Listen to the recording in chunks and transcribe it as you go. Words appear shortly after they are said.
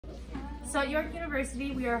So at York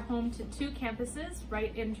University, we are home to two campuses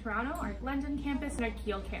right in Toronto, our Glendon campus and our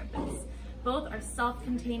Keele campus. Both are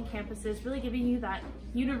self-contained campuses, really giving you that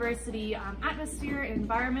university atmosphere and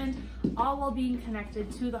environment, all while being connected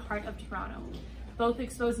to the heart of Toronto. Both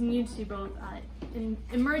exposing you to both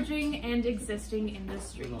emerging and existing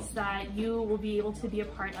industries that you will be able to be a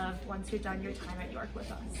part of once you're done your time at York with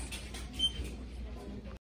us.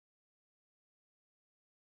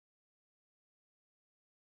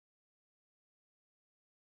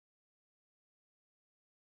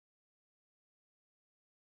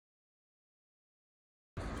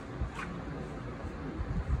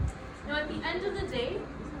 Now at the end of the day,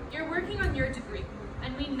 you're working on your degree,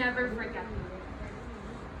 and we never forget.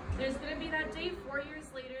 There's going to be that day 4 years